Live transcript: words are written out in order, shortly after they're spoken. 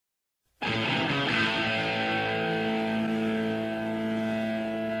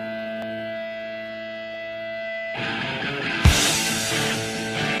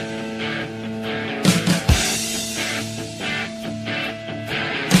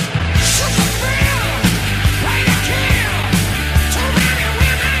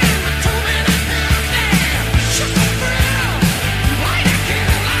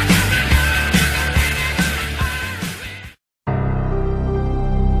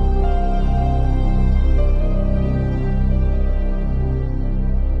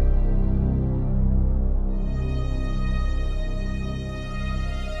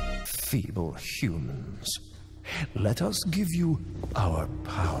Feeble humans, let us give you our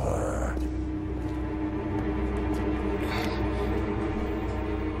power.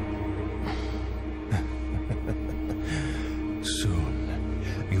 Soon,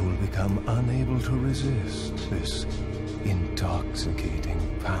 you will become unable to resist this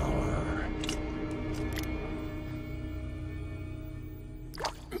intoxicating power.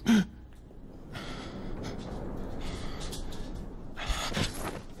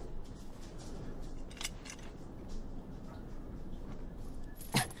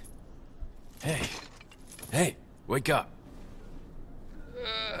 Hey, wake up.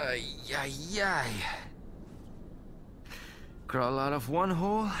 Yay. Crawl out of one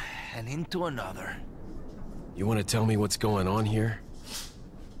hole and into another. You want to tell me what's going on here?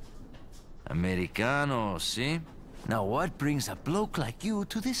 Americano, see? Now what brings a bloke like you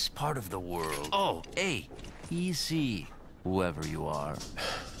to this part of the world? Oh, hey, easy, whoever you are.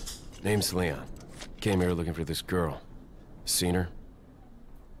 Name's Leon. Came here looking for this girl. Seen her?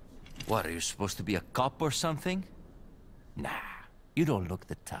 What, are you supposed to be a cop or something? Nah, you don't look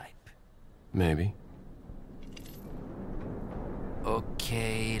the type. Maybe.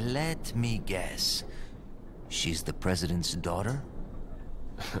 Okay, let me guess. She's the president's daughter?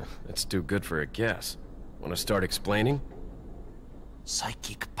 That's too good for a guess. Want to start explaining?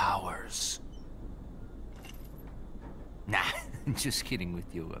 Psychic powers. Nah, just kidding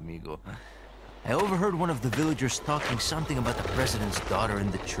with you, amigo. I overheard one of the villagers talking something about the president's daughter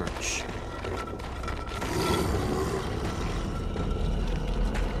in the church.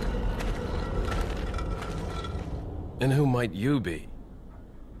 And who might you be?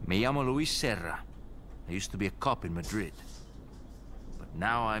 Me llamo Luis Serra. I used to be a cop in Madrid. But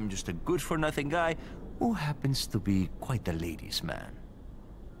now I'm just a good-for-nothing guy who happens to be quite a ladies' man.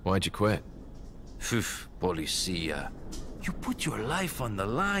 Why'd you quit? Phew, policia. You put your life on the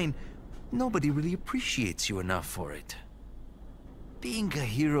line. Nobody really appreciates you enough for it. Being a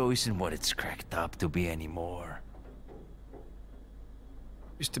hero isn't what it's cracked up to be anymore.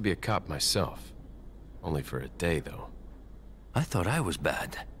 Used to be a cop myself. Only for a day, though. I thought I was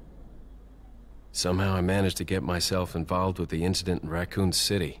bad. Somehow I managed to get myself involved with the incident in Raccoon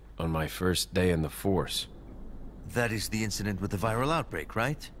City on my first day in the force. That is the incident with the viral outbreak,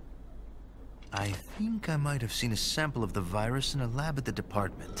 right? I think I might have seen a sample of the virus in a lab at the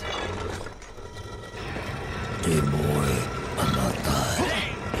department. Hey boy, I'm not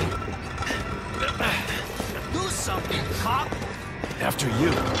dying. Do something, cop! After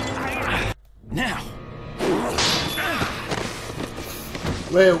you. Now!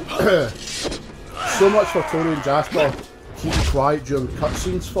 Well, so much for Tony and Jasper keeping quiet during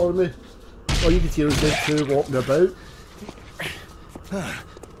cutscenes for me. All you could hear was them two walking about.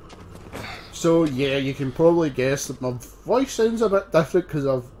 So yeah, you can probably guess that my voice sounds a bit different because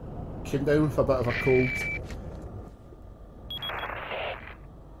I've came down with a bit of a cold.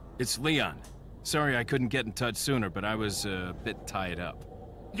 It's Leon. Sorry I couldn't get in touch sooner, but I was a bit tied up.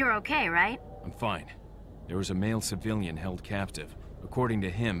 You're okay, right? I'm fine. There was a male civilian held captive. According to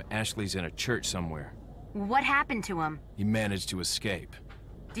him, Ashley's in a church somewhere. What happened to him? He managed to escape.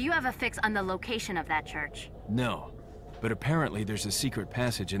 Do you have a fix on the location of that church? No, but apparently there's a secret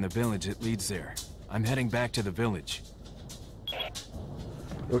passage in the village that leads there. I'm heading back to the village.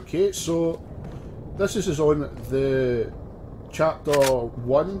 Okay, so this is on the chapter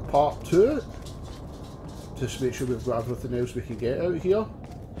 1, part 2. Just make sure we've got everything else we can get out of here.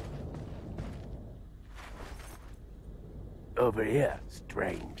 Over here,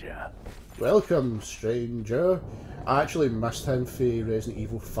 stranger. Welcome, stranger. I actually missed him for Resident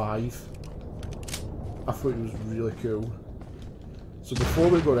Evil 5. I thought he was really cool. So before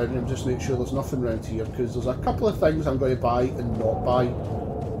we go in, just make sure there's nothing around here, because there's a couple of things I'm going to buy and not buy.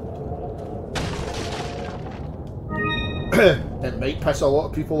 It might piss a lot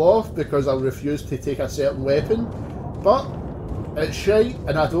of people off because I refuse to take a certain weapon, but it's shite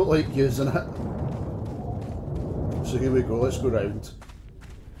and I don't like using it. So here we go, let's go round.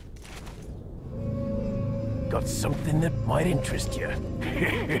 Got something that might interest you.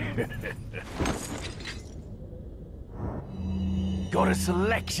 Got a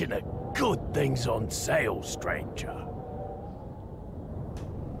selection of good things on sale, stranger.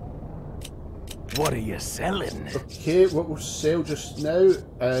 What are you selling? Okay, what we'll sell just now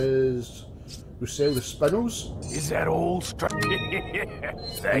is we'll sell the spinels Is that all straight? and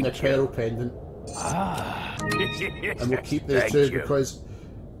the Thank you. pearl pendant. Ah. And we'll keep those Thank two you. because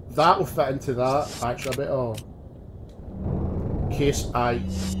that will fit into that. Actually, a bit of in case I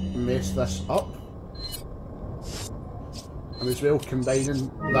mess this up. I'm as well combining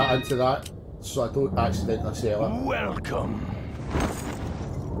that into that so I don't accidentally sell it. Welcome.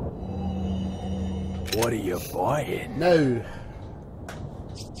 What are you buying? Now,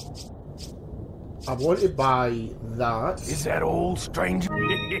 I want to buy that Is that all, stranger?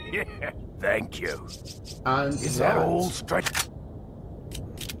 Thank you. and Is that all, stranger?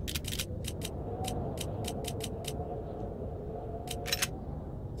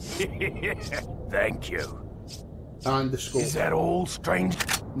 Thank you. and the scope. Is that all, stranger?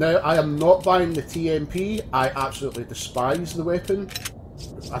 Now, I am not buying the TMP. I absolutely despise the weapon.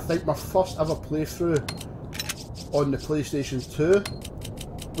 I think my first ever playthrough on the PlayStation 2,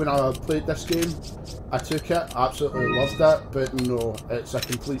 when I played this game, I took it, absolutely loved it, but no, it's a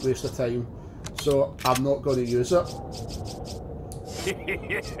complete waste of time. So I'm not going to use it.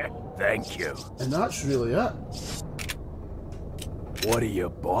 Thank you. And that's really it. What are you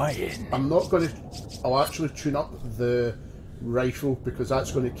buying? I'm not going to... I'll actually tune up the rifle because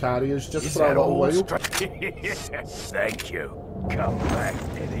that's going to carry us just Is for a that little all, while. Thank you. Come back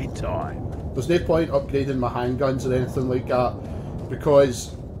anytime. There's no point upgrading my handguns or anything like that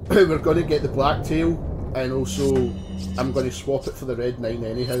because we're going to get the blacktail and also I'm going to swap it for the red 9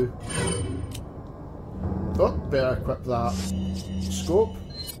 anyhow. Oh, better equip that scope.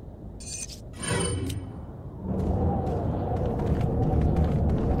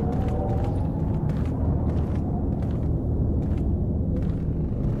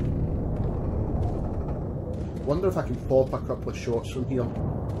 Wonder if I can pop a couple of shots from here.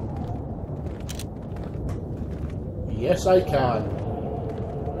 Yes, I can.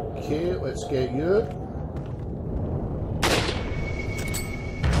 Okay, let's get you.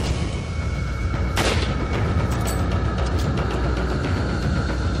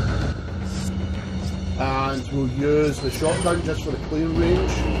 And we'll use the shotgun just for the clear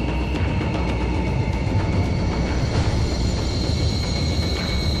range.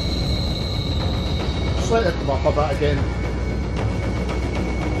 Just let it come up a bit again.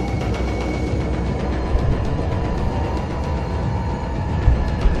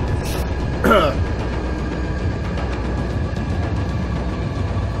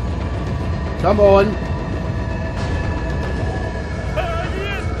 Come on.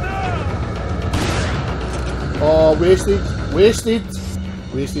 Oh, wasted. Wasted.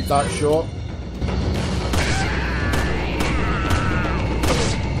 Wasted that shot.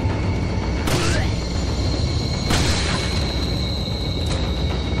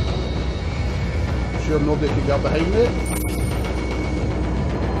 Sure nobody can get behind me.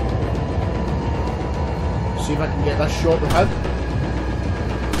 See if I can get this shot with him.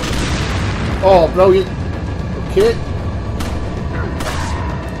 Oh, brilliant. Okay.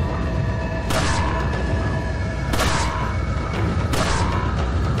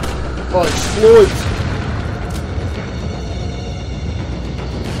 Oh, explode.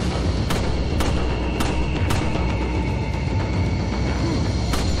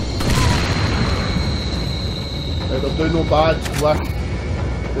 They're doing no bad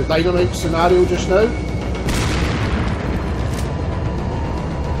with the dynamite scenario just now.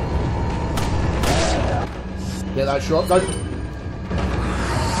 Get that shotgun.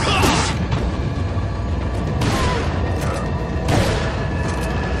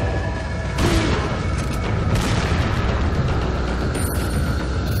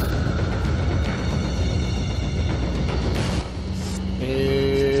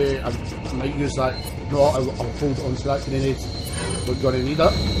 I might use that. No, I'll hold on to that grenade. We're going to need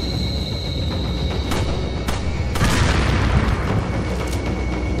it.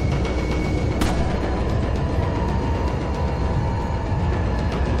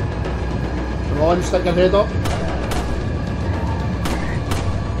 Come on, stick your head up.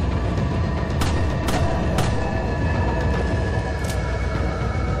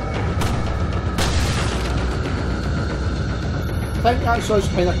 I think that sounds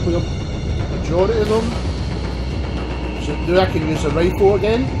kind of clear majority of them. So now I can use the rifle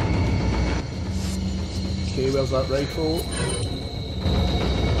again. Okay, where's that rifle?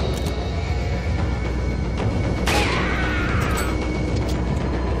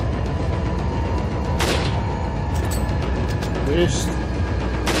 Waste.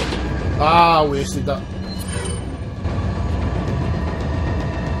 Ah, wasted that.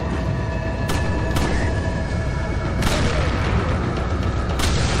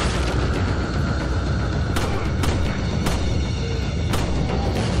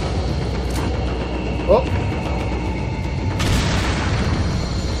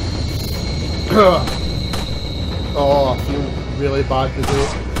 bad to do.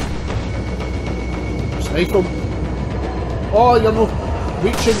 Snipe him. Oh, you're not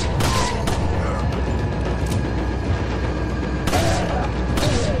reaching.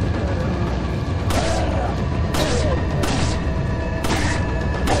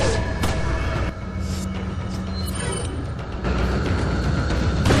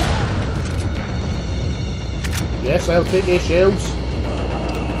 Yes, I'll take your shells.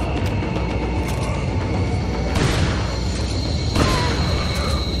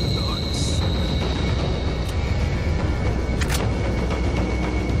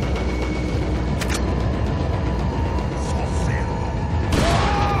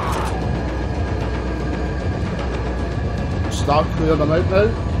 Start clearing them out now.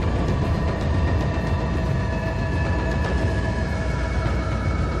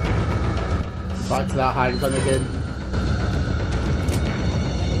 Back to that handgun again.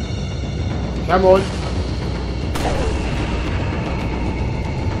 Come on.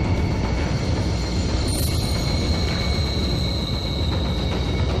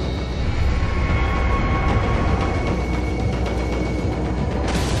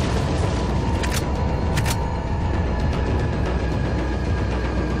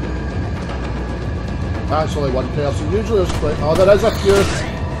 That's only one person. Usually there's quite... Oh, there is a few.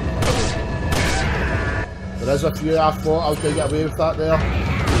 There is a few. I thought I was going to get away with that there.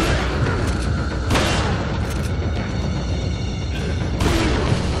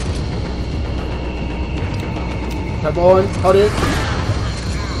 Come on, hurry.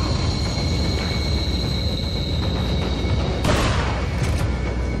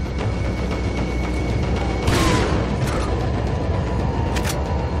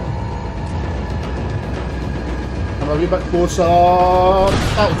 Come a wee bit closer.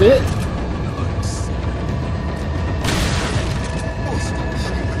 That'll do it.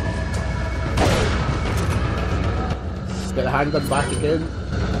 Get the handgun back again.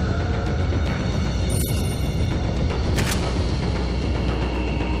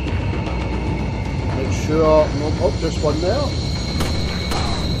 Sure, no, oh, just one there.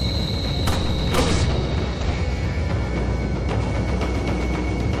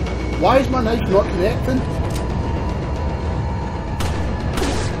 Why is my knife not connecting?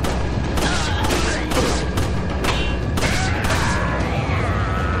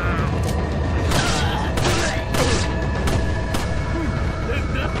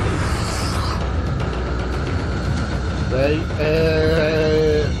 Right,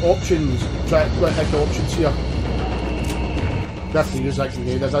 options. Try to click the options here. You have to use that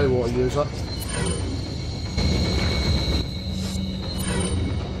grenade, I don't want to use it.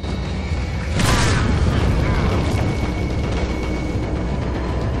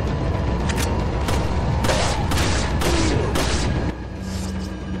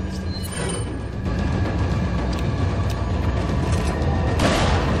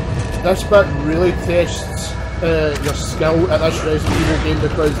 This bit really tests your skill at this Resident Evil game,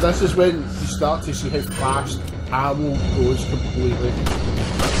 because this is when you start to see how fast ammo goes completely.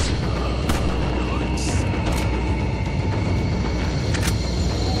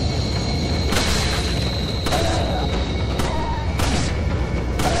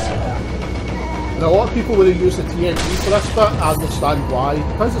 And a lot of people, when they use the TNT for this bit, I understand why,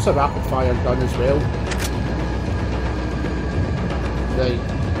 because it's a rapid fire gun as well. Right,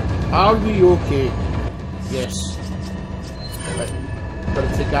 are we okay? Yes. Right.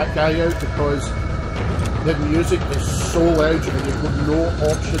 Gotta take that guy out because the music is so loud and you've got no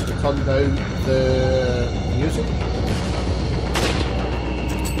option to turn down the music.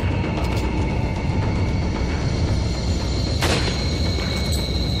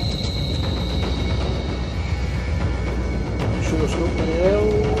 Sure there's nobody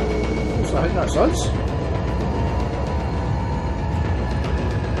else. I think that's us.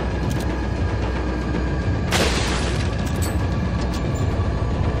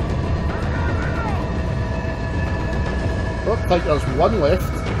 I think there's one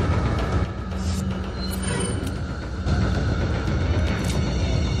left.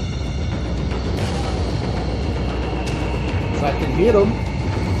 So I can hear him.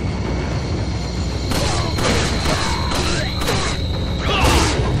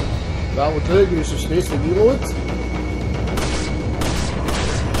 That will do, give you some space to reload.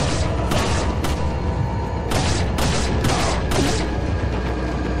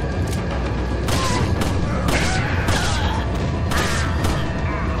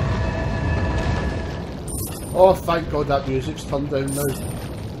 Oh, thank God that music's turned down now.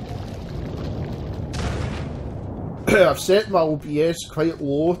 I've set my OBS quite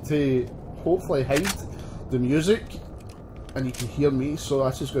low to hopefully hide the music, and you can hear me, so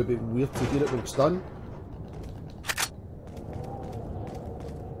that's just going to be weird to hear it when it's done.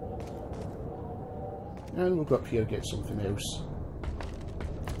 And we'll go up here and get something else.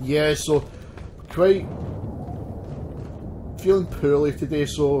 Yeah, so quite feeling poorly today,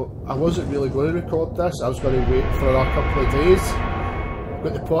 so I wasn't really going to record this. I was going to wait for a couple of days.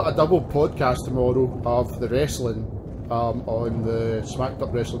 I've got a double podcast tomorrow of the wrestling on the Smacked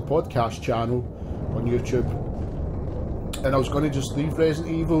Up Wrestling podcast channel on YouTube. And I was going to just leave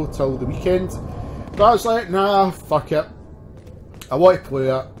Resident Evil till the weekend. But I was like, nah, fuck it. I want to play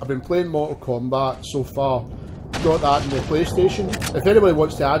it. I've been playing Mortal Kombat so far. Got that in the PlayStation. If anybody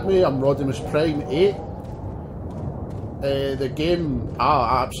wants to add me, I'm Rodimus Prime 8. The game,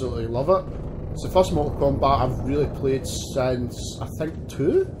 I absolutely love it. It's the first Mortal Kombat I've really played since, I think,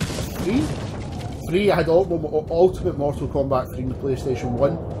 2? 3? 3, I had Ultimate Mortal Kombat 3 on the PlayStation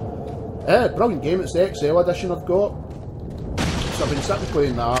 1. Brilliant game, it's the XL edition I've got. So I've been sitting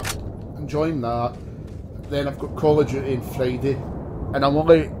playing that, enjoying that. Then I've got Call of Duty on Friday. And I'm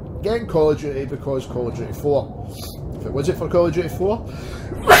only getting Call of Duty because Call of Duty 4. If it wasn't for Call of Duty 4...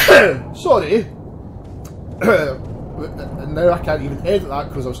 sorry! And now I can't even edit that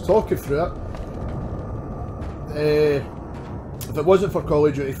because I was talking through it. If it wasn't for Call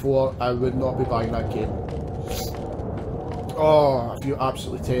of Duty 4, I would not be buying that game. Oh, I feel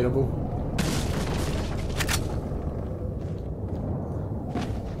absolutely terrible.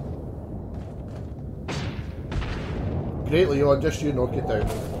 Great, Leon, just you knock it down.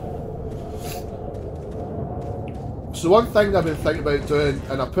 So one thing I've been thinking about doing,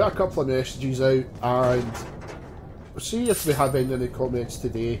 and I put a couple of messages out, and see if we have any comments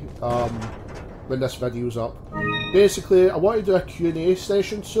today when this video's up. Basically, I want to do a Q&A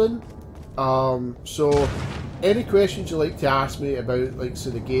session soon. So any questions you like to ask me about, like,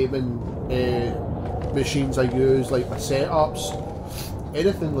 say, the gaming machines I use, like my setups,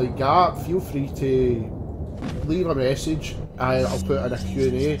 anything like that, feel free to leave a message and I'll put in a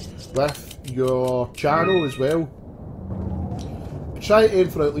Q&A with your channel as well. Try to aim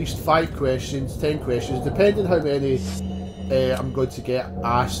for at least 5 questions, 10 questions, depending how many I'm going to get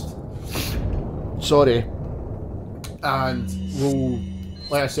asked. Sorry. And we'll,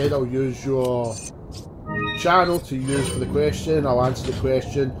 like I said, I'll use your channel to use for the question. I'll answer the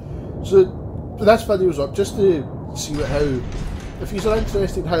question. So this video's up just to see how, if you're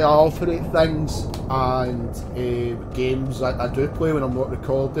interested in how I operate things and games that I do play when I'm not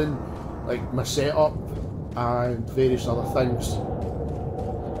recording, like my setup and various other things.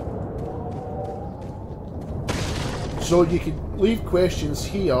 So you can leave questions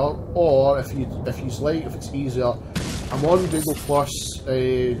here, or if you like, if it's easier, I'm on Google Plus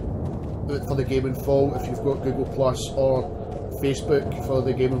for the Gaming Vault if you've got Google Plus, or Facebook for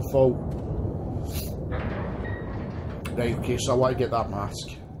the Gaming Vault. Right, okay, so I want to get that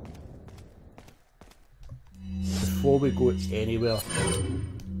mask. Before we go anywhere.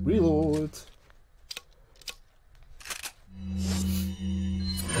 Reload.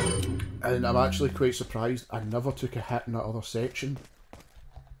 And I'm actually quite surprised I never took a hit in that other section.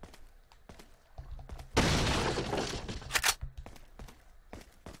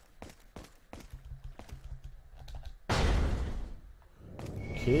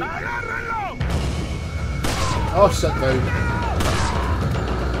 Okay. Oh, sit down.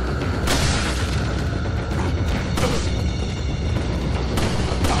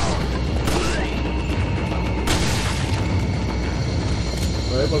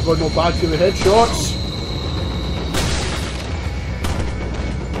 Right, we're going no bad to the headshots.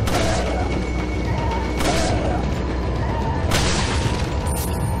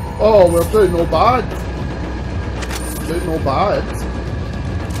 Oh, we're doing no bad. Doing no bad.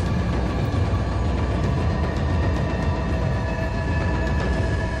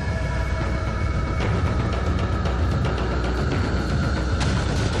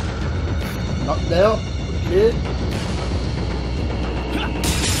 Not there. Okay.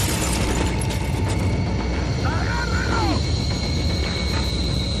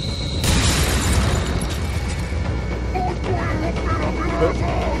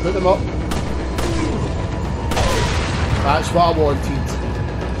 Put them up. That's what I wanted.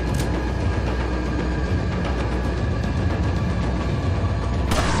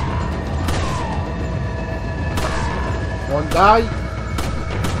 One die.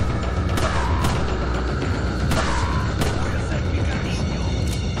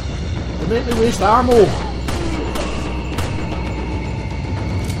 They make me waste ammo.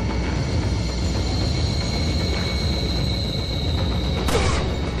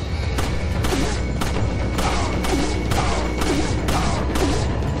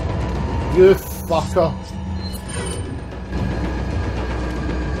 You fucker.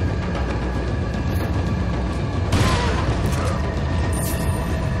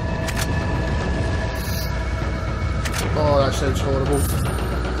 that sounds horrible.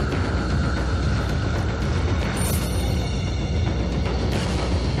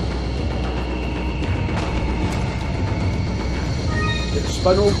 Get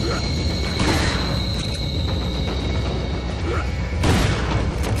Spinel.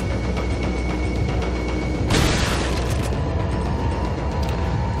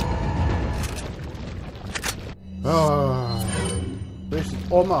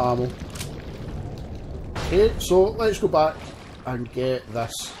 Wasted all my ammo. Okay, so let's go back and get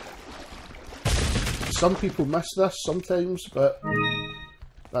this. Some people miss this sometimes, but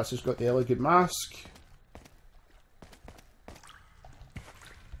that's just got the elegant mask.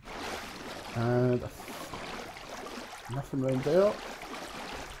 And nothing round there.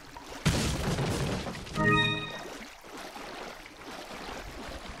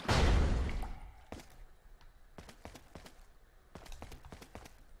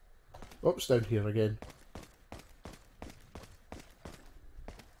 Oops, down here again.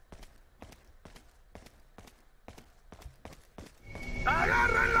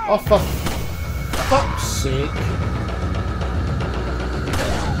 Oh, for fuck's sake.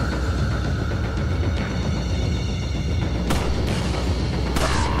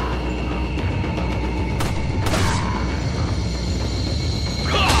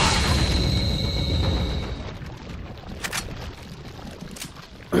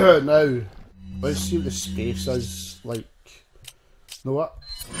 Now, let's see what the space is like. You know what?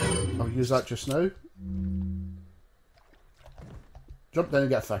 I'll use that just now. Jump down and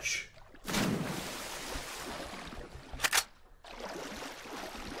get a fish.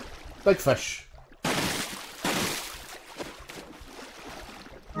 Big fish.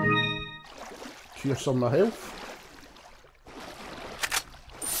 Cure some of my health.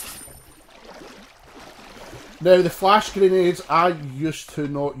 Now, the flash grenades, I used to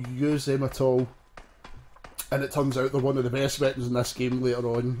not use them at all. And it turns out they're one of the best weapons in this game later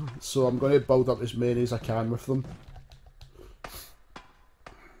on. So I'm going to build up as many as I can with them.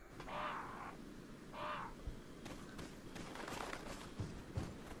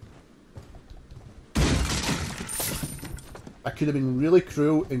 I could have been really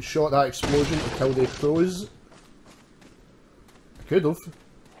cruel and shot that explosion to kill the crows. I could have.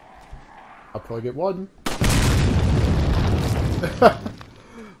 I'll probably get one.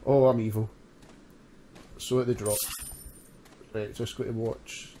 Oh, I'm evil. So at the drop. Right, just going to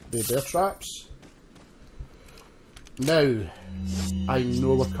watch the bear traps. Now, I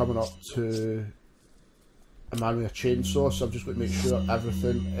know we're coming up to a man with a chainsaw, so I'm just going to make sure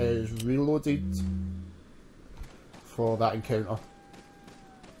everything is reloaded for that encounter.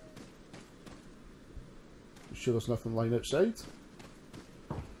 Make sure there's nothing lying outside.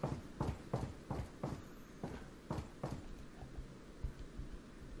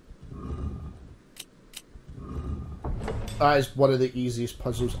 That is one of the easiest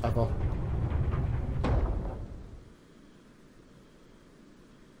puzzles ever.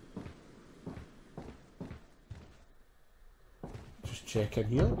 Just check in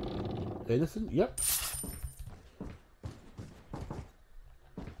here. Anything? Yep.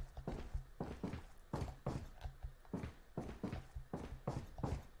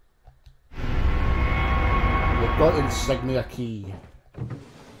 We've got insignia key.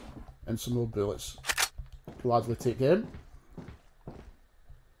 And some more bullets. Gladly take them.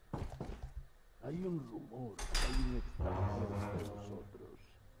 Hay un rumor, hay un extranjero entre nosotros.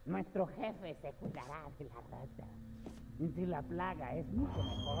 Nuestro jefe se cuidará de la rata. Si la plaga es mucho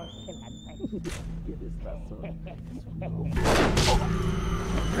mejor que la nuestra. Tienes razón.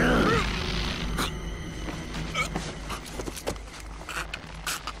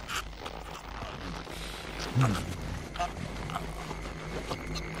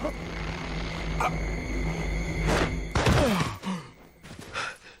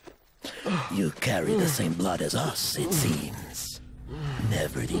 You carry the same blood as us, it seems.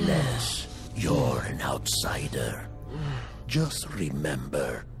 Nevertheless, you're an outsider. Just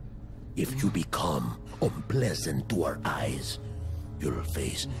remember, if you become unpleasant to our eyes, you'll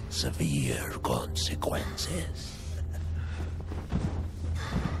face severe consequences.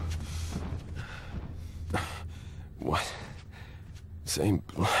 What? Same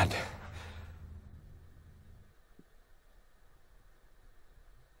blood.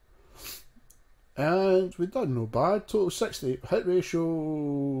 And we've done no bad. Total 60. Hit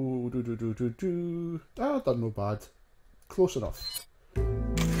ratio. Done no bad. Close enough.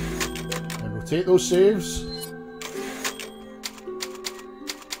 And we'll take those saves.